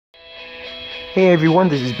Hey everyone,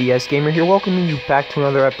 this is BS Gamer here, welcoming you back to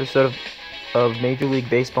another episode of Major League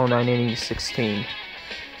Baseball 9 Innings 16.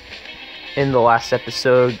 In the last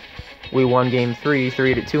episode, we won Game 3,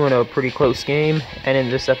 3-2 in a pretty close game, and in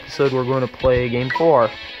this episode we're going to play Game 4.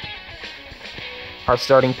 Our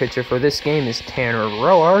starting pitcher for this game is Tanner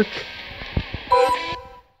Roark,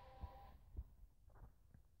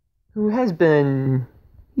 who he's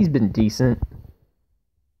been decent.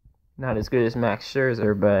 Not as good as Max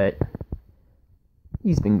Scherzer, but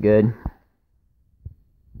he's been good.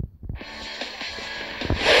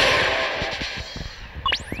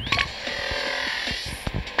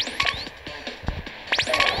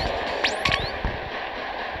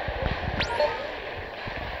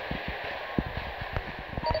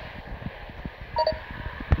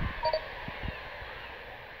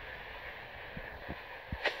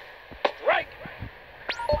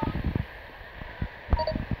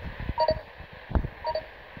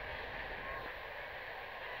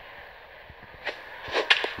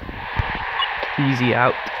 Easy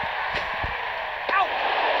out.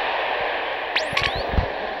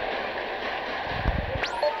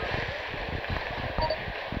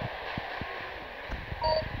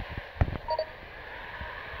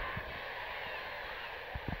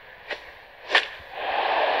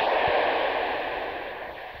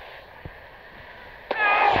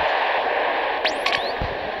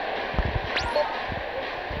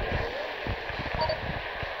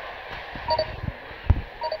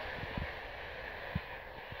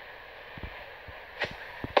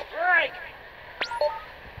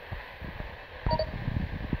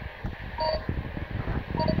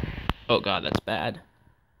 Oh god, that's bad.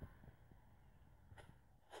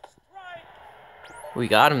 We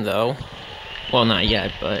got him though. Well, not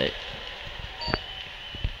yet, but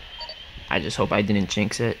I just hope I didn't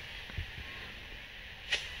jinx it.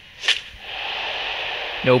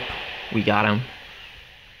 Nope, we got him.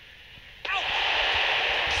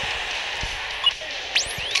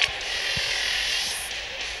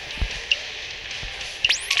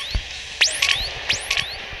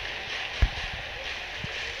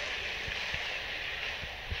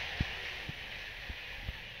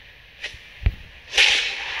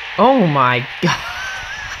 Oh my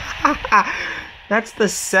god. That's the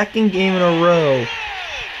second game in a row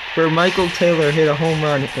where Michael Taylor hit a home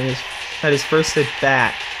run at his first at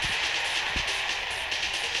bat.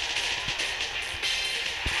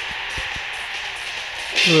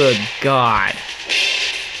 Good god.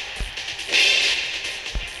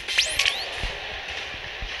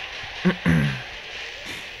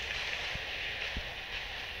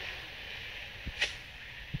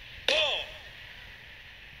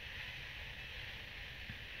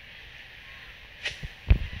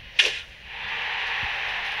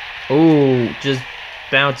 Oh, just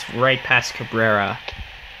bounced right past Cabrera.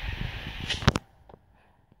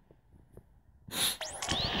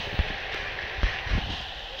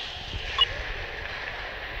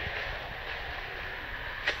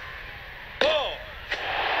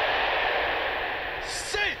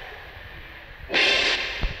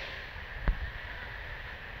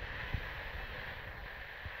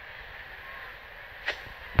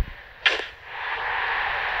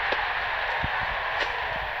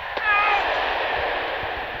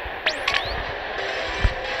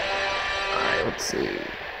 Let's see.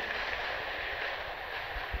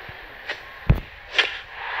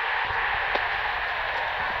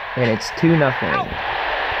 And it's 2-0.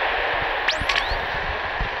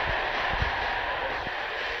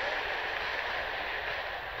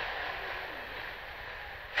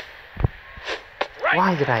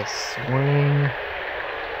 Why did I swing?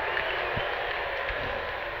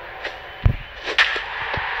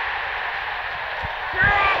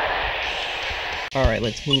 Alright,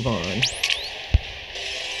 let's move on.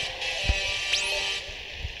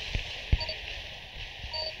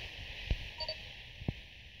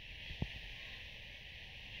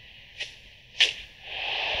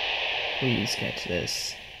 Please catch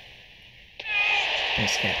this.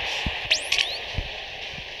 Nice catch.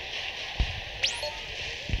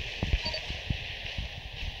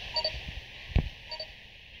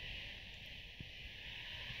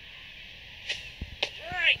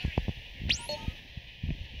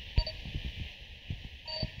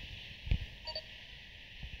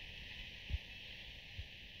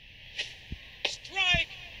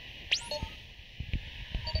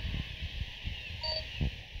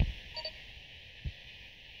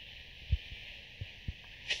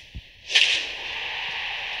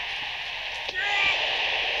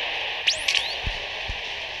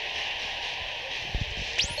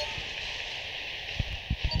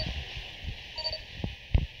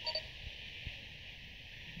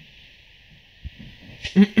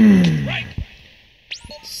 Let's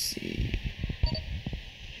see.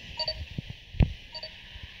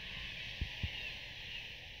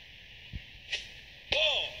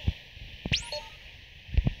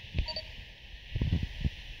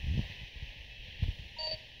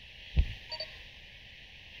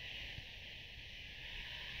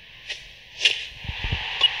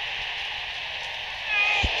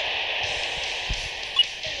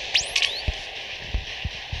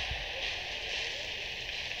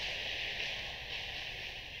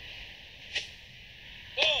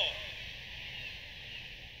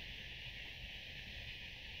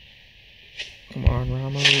 Come on,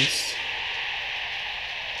 Ramos.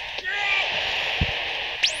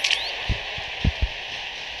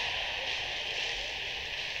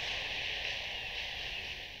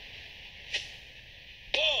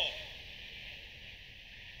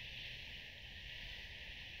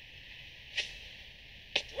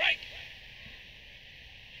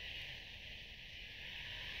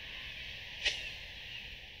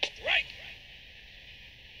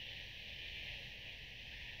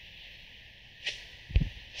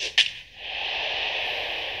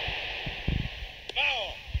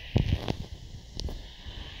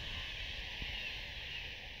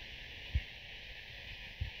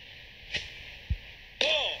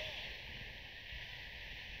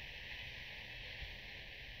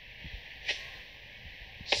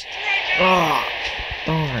 Oh,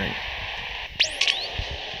 darn.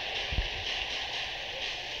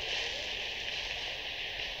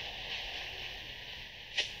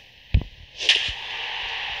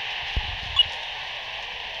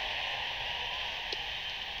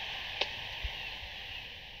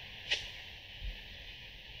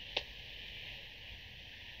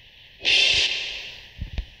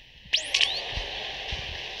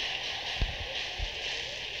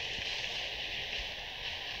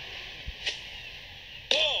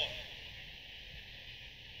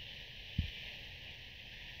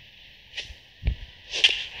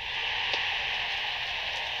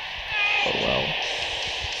 Oh well.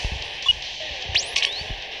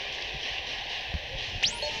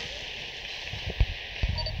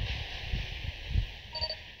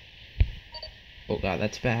 Oh god,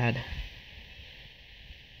 that's bad.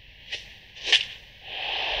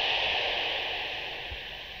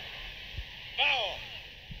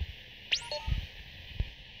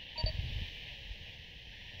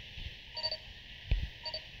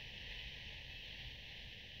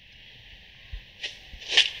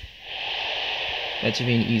 That should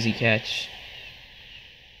be an easy catch.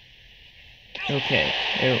 Okay,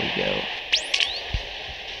 there we go.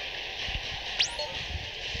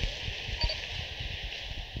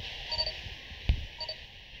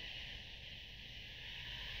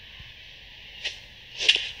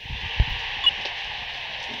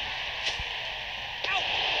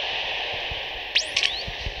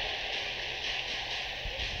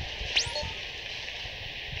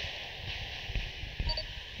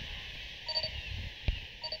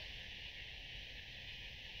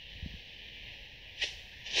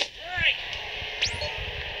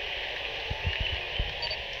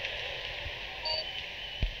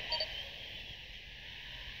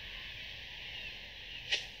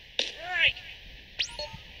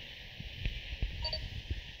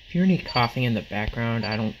 If you hear any coughing in the background,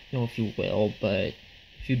 I don't know if you will, but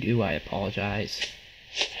if you do, I apologize.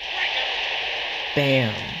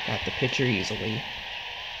 Bam! Got the pitcher easily.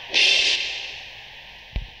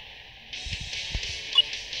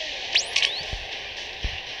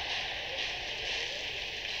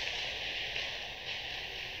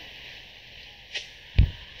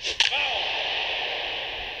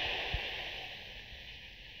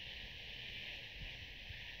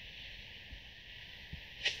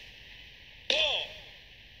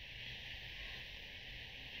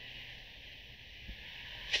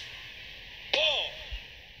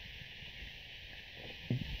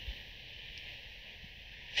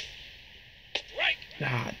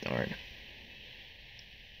 Ah, darn.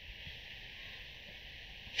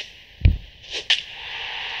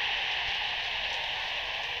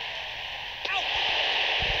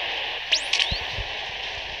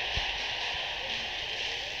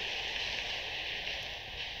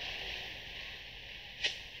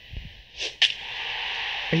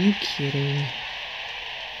 Are you kidding?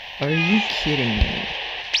 Are you kidding me?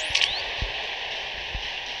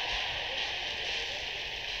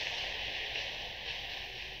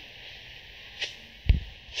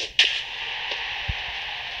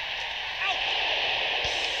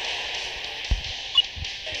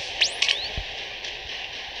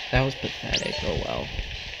 That was pathetic. Oh well.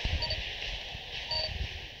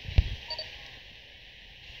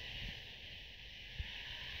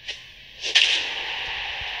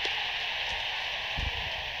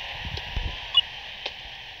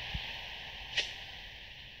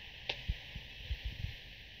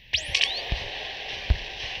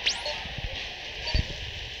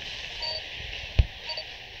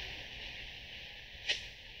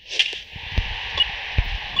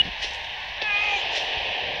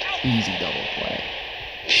 Easy double play.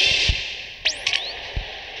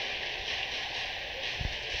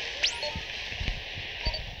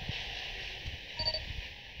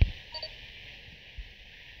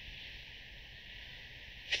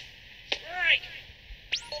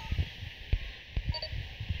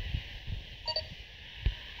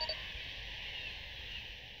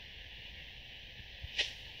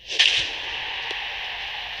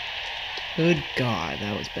 Good God,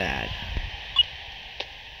 that was bad.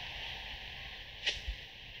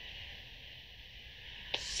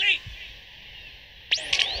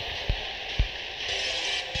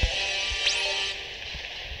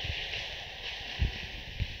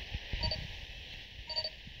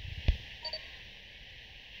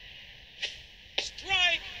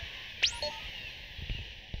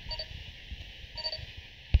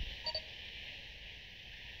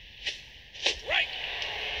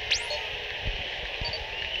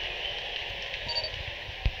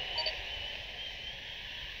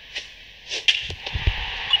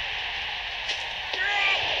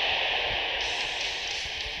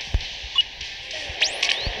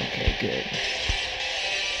 Okay, good.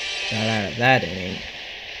 Got out of that inning.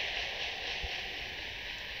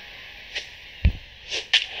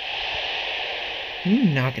 Can you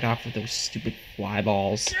knock it off with those stupid fly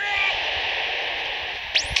balls?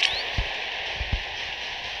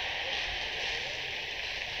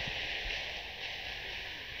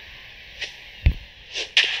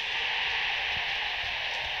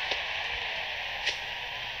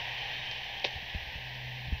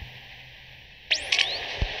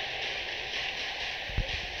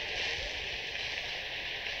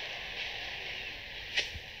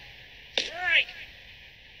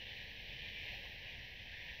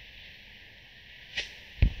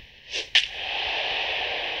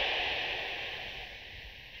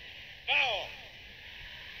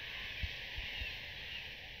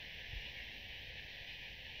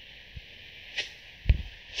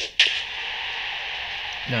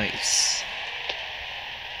 Nice.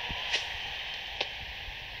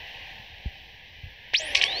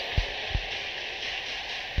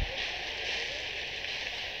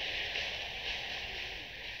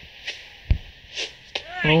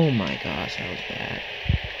 Oh my gosh, that was bad.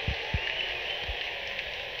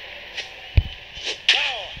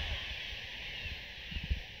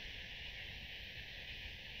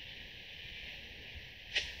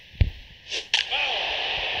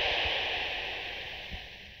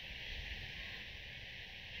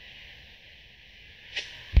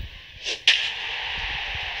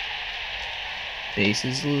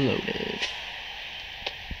 Bases loaded.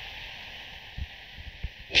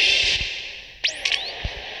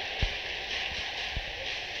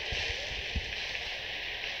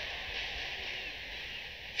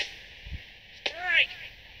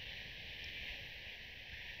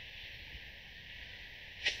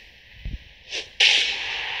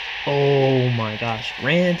 Oh my gosh,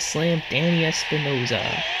 grand slam Danny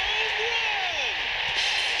Espinosa.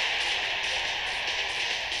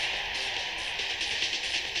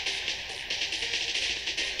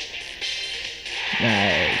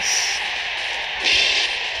 Nice.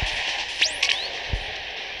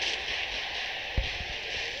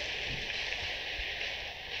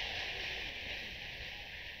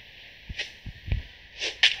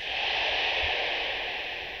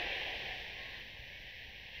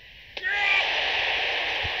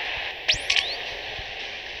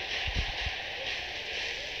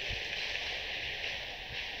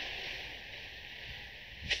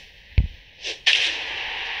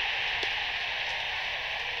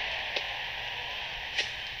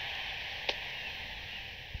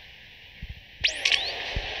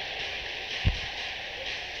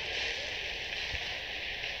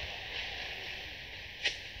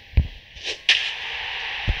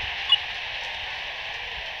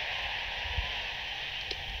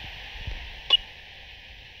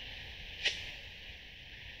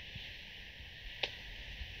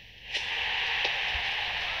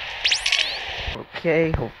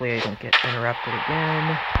 Okay, hopefully I don't get interrupted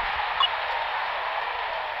again.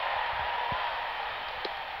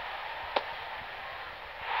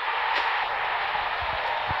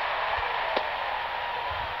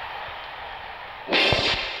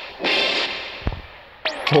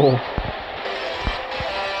 Oh.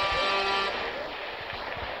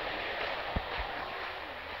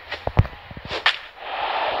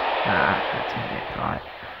 That's gonna get caught.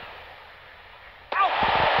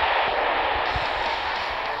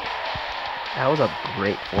 That was a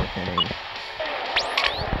great fourth inning.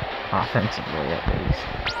 Offensively, at least.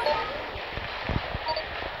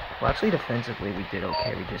 Well, actually, defensively, we did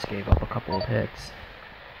okay. We just gave up a couple of hits.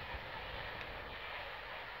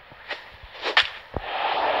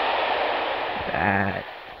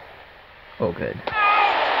 Oh, good.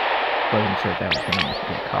 Wasn't sure if that was going to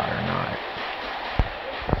get caught or not.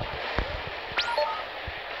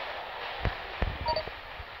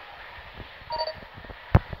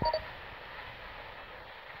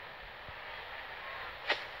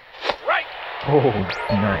 Right. Oh,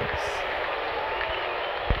 nice.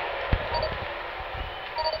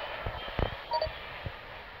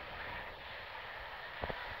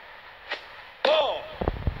 Ball.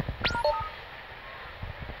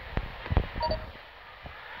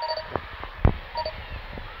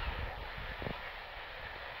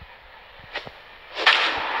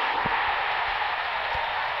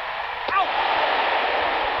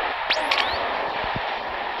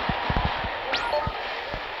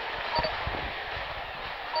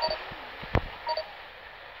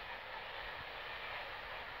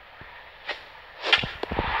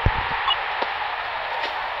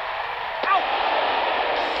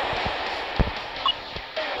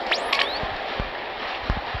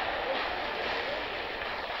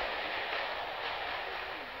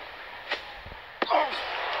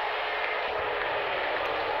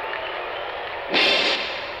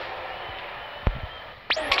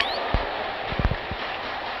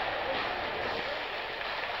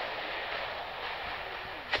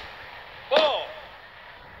 Ball.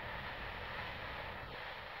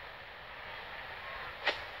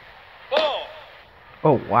 Ball.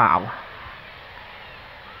 Oh, wow.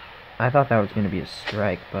 I thought that was going to be a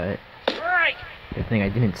strike, but Strike. good thing I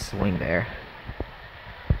didn't swing there.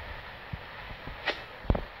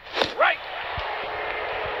 Right.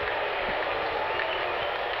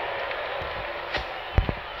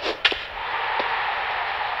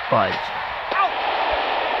 Fudge. Out.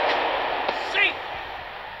 Safe.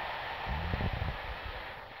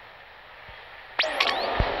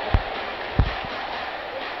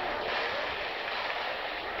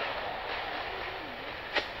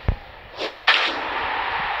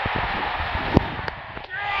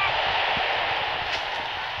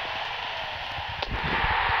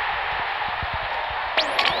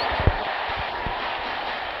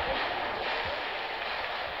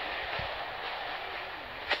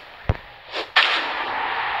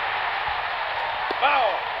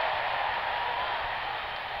 Foul.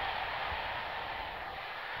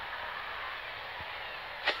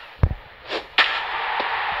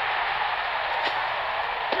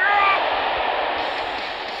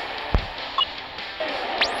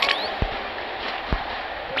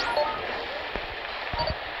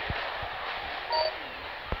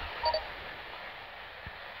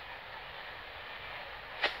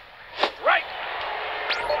 Right.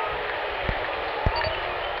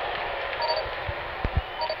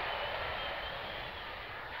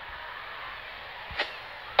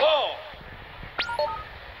 Ball.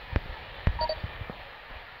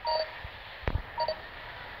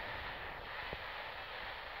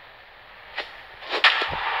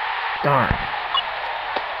 Darn.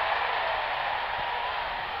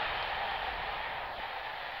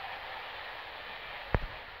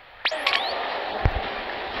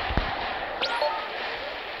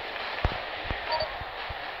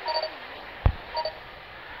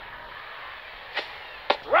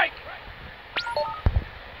 Right.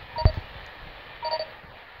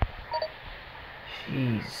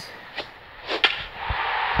 Jeez.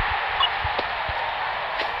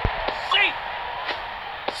 Safe.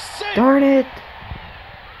 Safe. Darn it!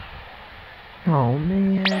 Oh,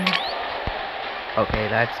 man. Okay,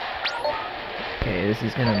 that's... Okay, this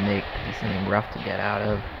is gonna make this inning rough to get out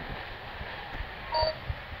of.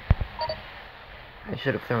 I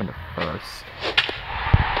should have thrown to first.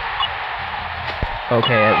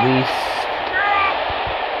 Okay, at least...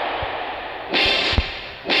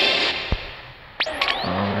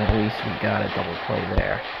 at least we got a double play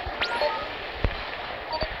there.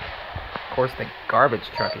 Of course, the garbage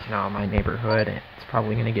truck is now in my neighborhood, and it's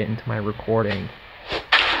probably gonna get into my recording.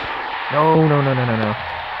 No, no, no, no, no, no.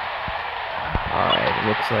 Alright,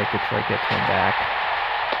 looks like Detroit gets one back.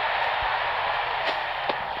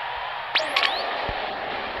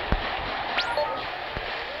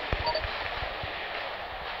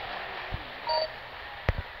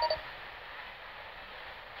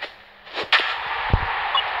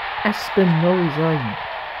 Espinoza.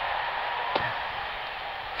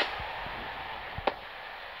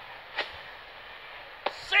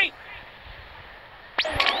 Safe.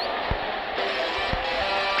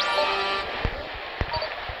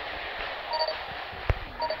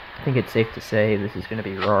 I think it's safe to say this is going to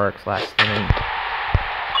be Rorick's last inning.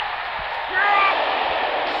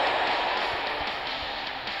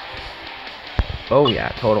 Oh yeah,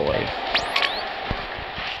 totally.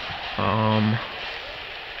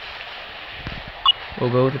 We'll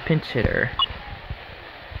go with a pinch hitter.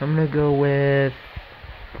 I'm gonna go with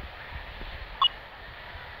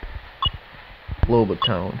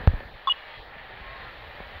Lobotone.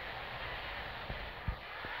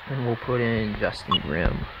 And we'll put in Justin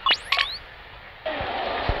Grimm.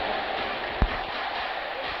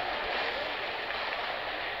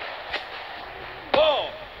 Ball.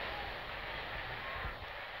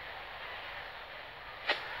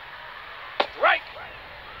 Strike.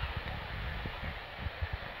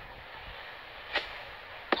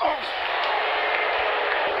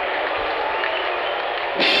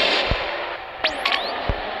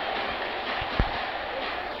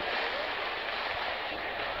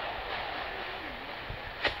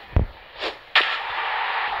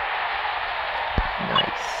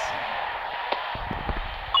 Nice.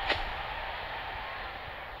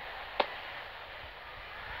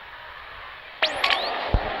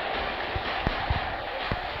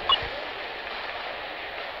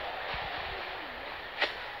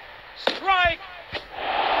 Strike.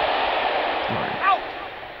 Out.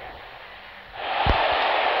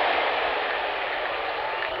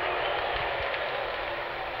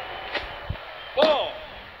 Ball.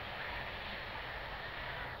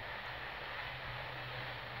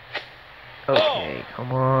 Okay,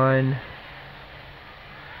 come on.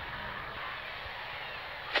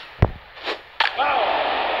 Foul.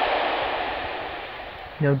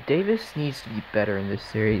 No, Davis needs to be better in this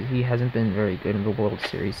series. He hasn't been very good in the World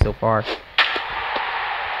Series so far. I'm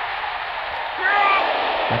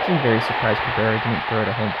actually very surprised Cabrera didn't throw it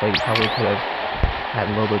at home plate. He probably could have had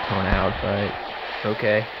Lobotone out, but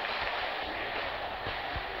okay.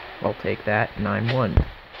 I'll take that. 9-1.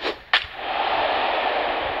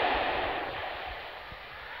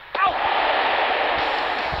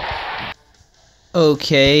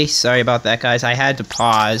 Okay, sorry about that, guys. I had to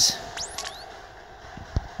pause.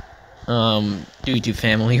 Due to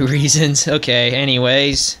family reasons. Okay,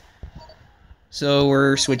 anyways. So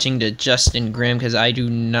we're switching to Justin Grimm because I do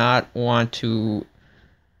not want to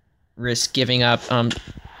risk giving up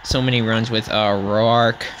so many runs with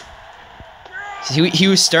Roark. He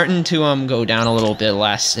was starting to go down a little bit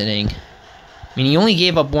last inning. I mean, he only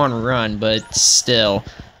gave up 1 run, but still.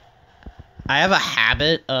 I have a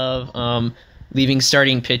habit of leaving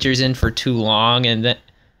starting pitchers in for too long, and then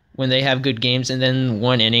when they have good games, and then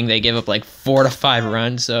 1 inning they give up like 4 to 5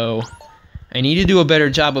 runs. So I need to do a better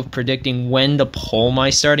job of predicting when to pull my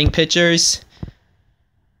starting pitchers.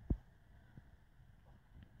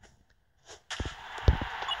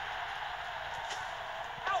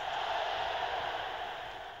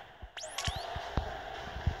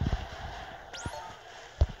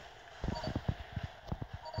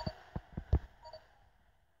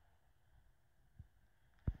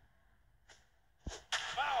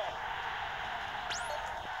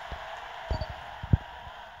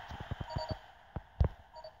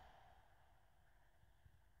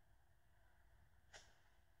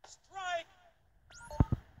 Strike.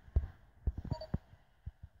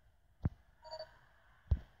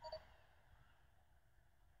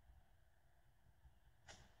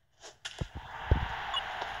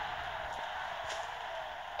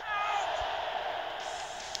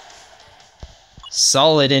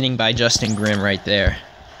 Solid inning by Justin Grimm right there.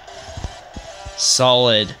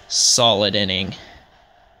 Solid inning.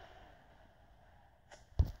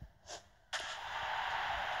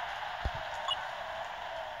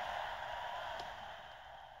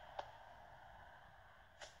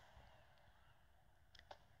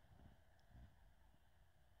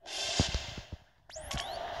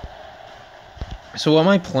 So what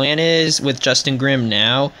my plan is with Justin Grimm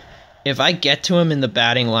now, if I get to him in the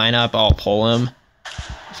batting lineup, I'll pull him.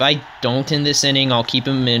 If I don't in this inning, I'll keep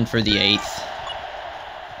him in for the 8th.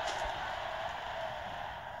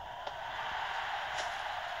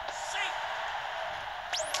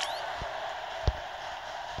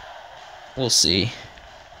 We'll see.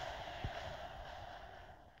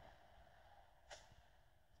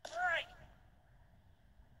 Strike.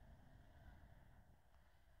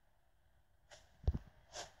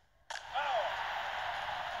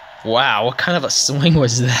 Foul. Wow, what kind of a swing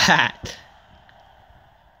was that?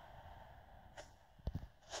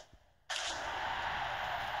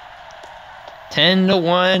 Ten to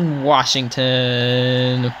 1,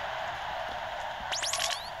 Washington.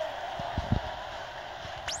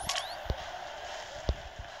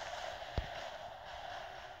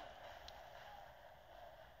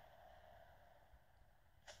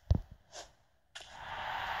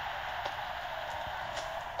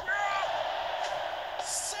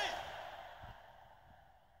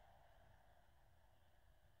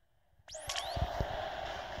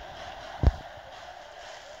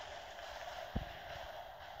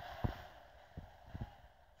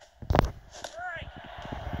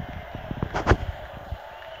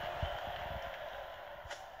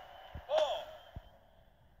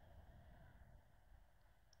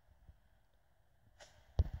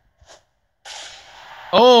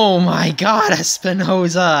 Oh my God,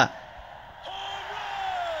 Espinoza.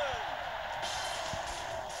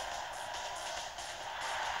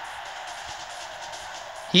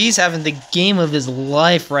 He's having the game of his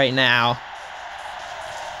life right now.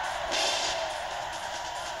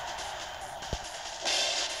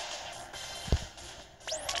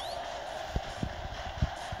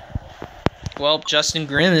 Well, Justin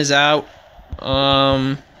Grimm is out.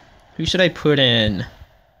 Who should I put in?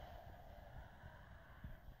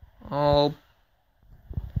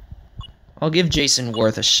 I'll give Jason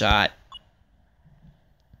Worth a shot.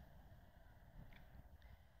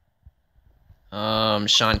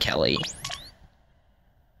 Sean Kelly.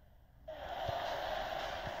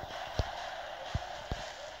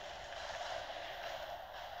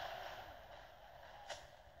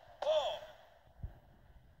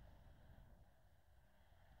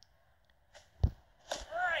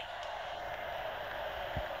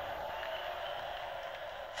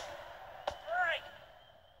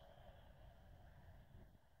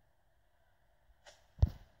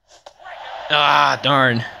 Ah,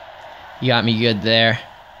 darn. You got me good there.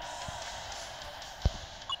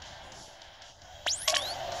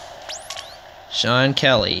 Sean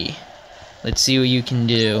Kelly. Let's see what you can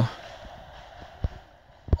do.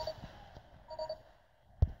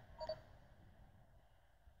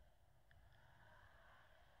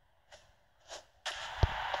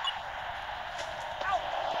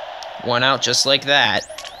 One out just like that.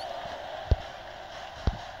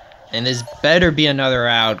 And this better be another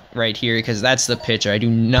out right here because that's the pitcher. I do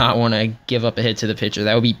not want to give up a hit to the pitcher.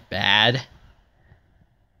 That would be bad.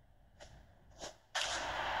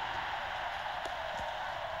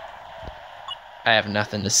 I have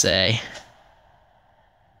nothing to say.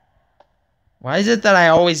 Why is it that I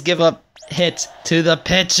always give up hits to the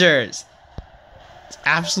pitchers? It's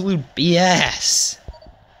absolute BS.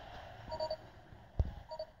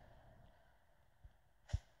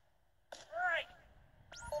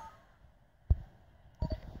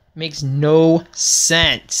 Makes no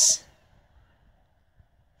sense.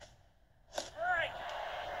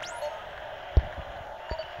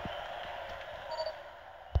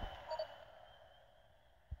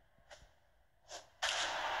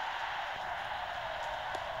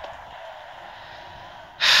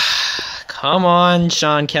 Come on,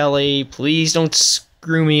 Sean Kelly. Please don't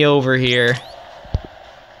screw me over here.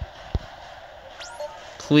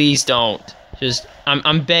 Please don't. Just,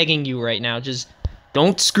 I'm begging you right now. Just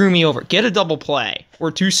don't screw me over. Get a double play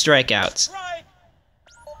or 2 strikeouts.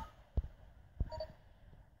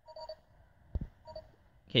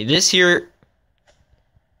 Okay, this here.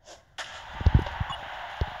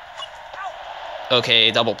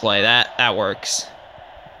 Okay, double play. That works.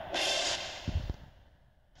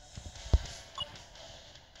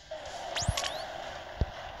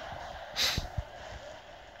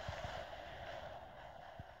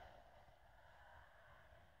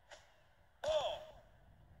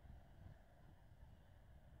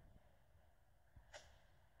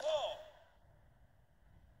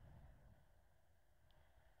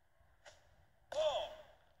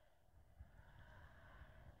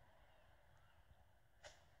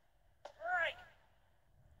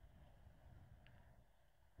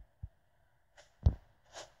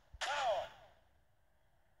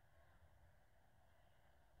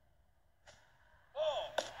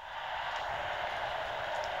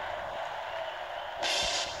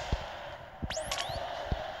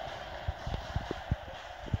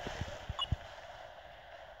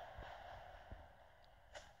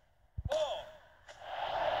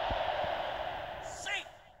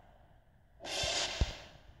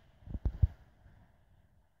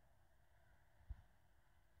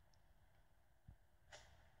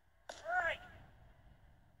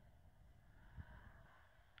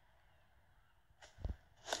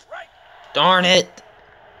 Darn it.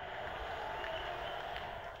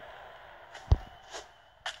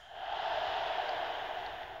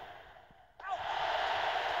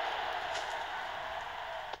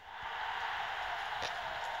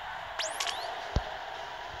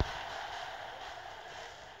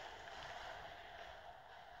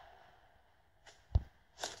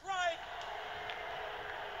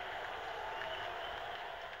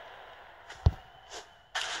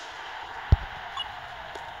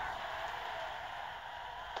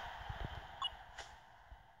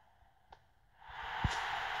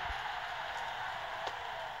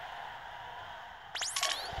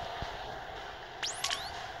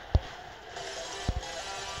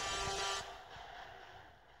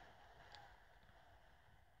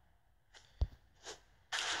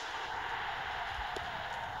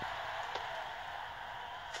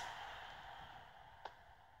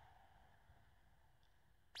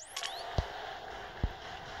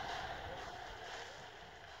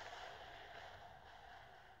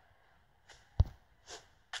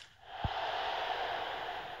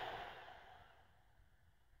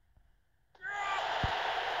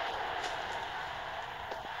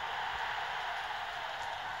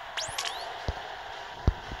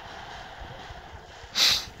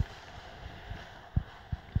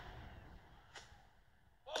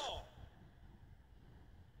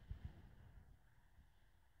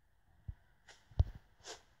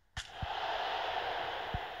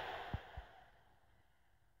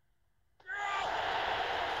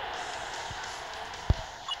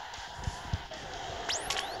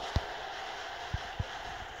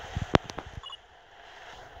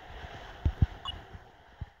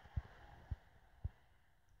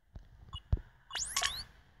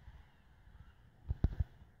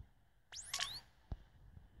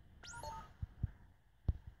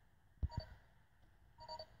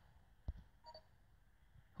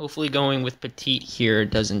 Hopefully going with Petite here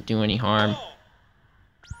doesn't do any harm.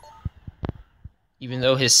 Even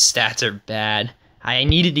though his stats are bad. I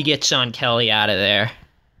needed to get Sean Kelly out of there.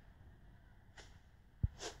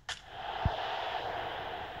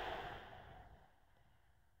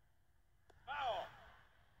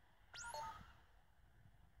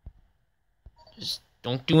 Just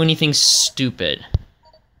don't do anything stupid.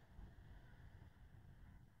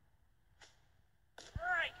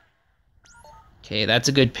 Okay, that's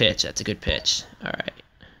a good pitch. That's a good pitch. All right.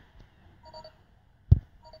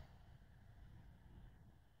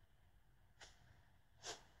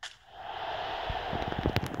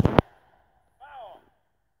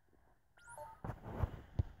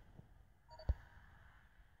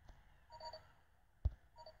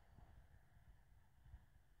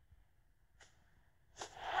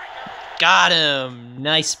 Got him!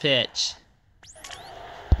 Nice pitch.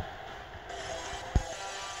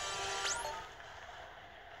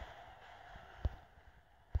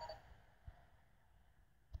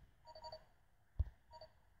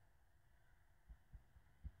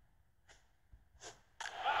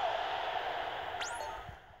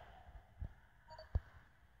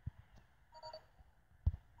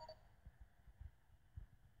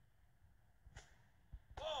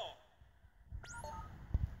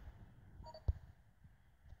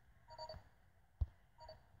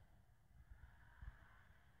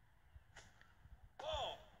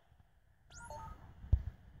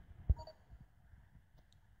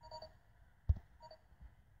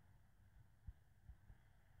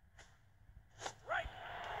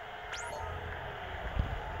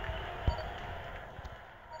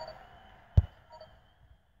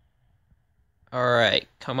 Alright,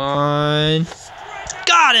 come on.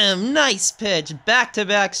 Got him! Nice pitch.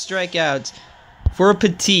 Back-to-back strikeouts for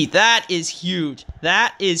Petite. That is huge.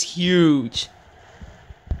 That is huge.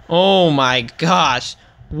 Oh my gosh.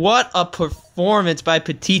 What a performance by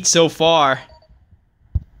Petite so far.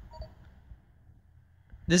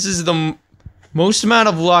 This is the most amount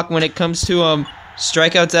of luck when it comes to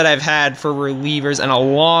strikeouts that I've had for relievers in a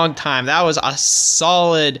long time. That was a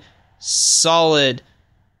solid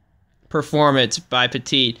performance by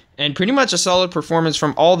Petite, and pretty much a solid performance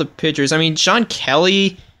from all the pitchers. I mean, Sean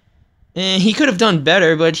Kelly, he could have done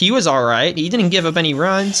better, but he was alright. He didn't give up any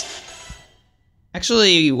runs.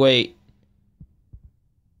 Actually, wait.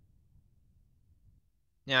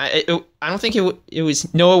 Yeah, I don't think it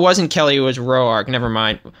was... No, it wasn't Kelly, it was Roark. Never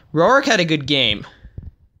mind. Roark had a good game.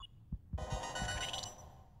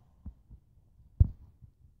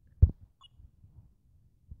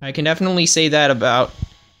 I can definitely say that about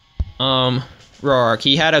Roark.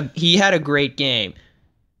 He had a great game.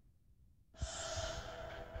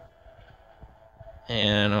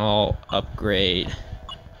 And I'll upgrade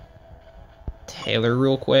Taylor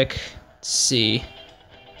real quick. Let's see.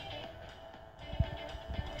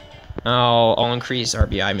 I'll increase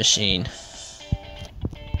RBI machine.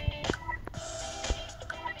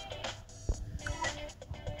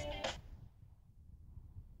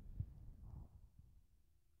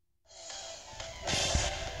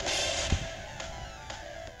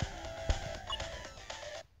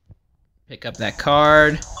 Pick up that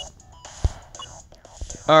card.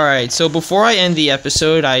 Alright, so before I end the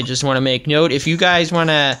episode, I just want to make note, if you guys want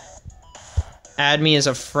to add me as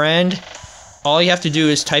a friend, all you have to do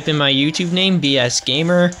is type in my YouTube name, BS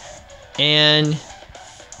Gamer, and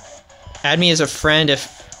add me as a friend.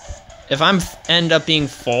 If I'm end up being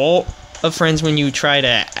full of friends when you try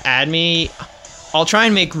to add me, I'll try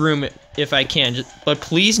and make room if I can. But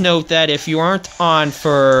please note that if you aren't on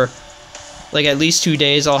for like at least 2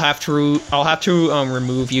 days, I'll have to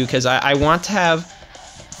remove you, because I want to have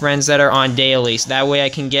friends that are on daily, so that way I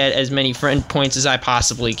can get as many friend points as I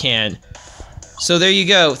possibly can. So there you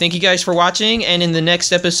go. Thank you guys for watching, and in the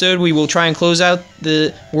next episode we will try and close out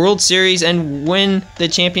the World Series and win the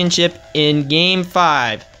championship in Game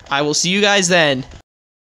 5. I will see you guys then.